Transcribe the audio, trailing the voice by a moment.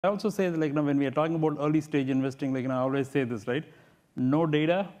I also say that, like, when we are talking about early stage investing, like, I always say this, right? No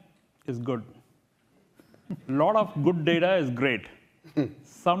data is good. A lot of good data is great.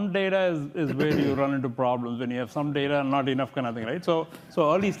 Some data is where you run into problems when you have some data and not enough kind of thing, right? So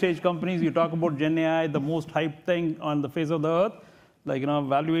early stage companies, you talk about Gen AI, the most hyped thing on the face of the earth, like,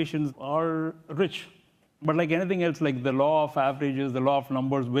 valuations are rich. But like anything else, like the law of averages, the law of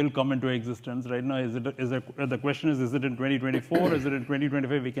numbers will come into existence, right? Now, the question is it in 2024? Is it in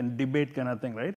 2025? We can debate kind of thing, right?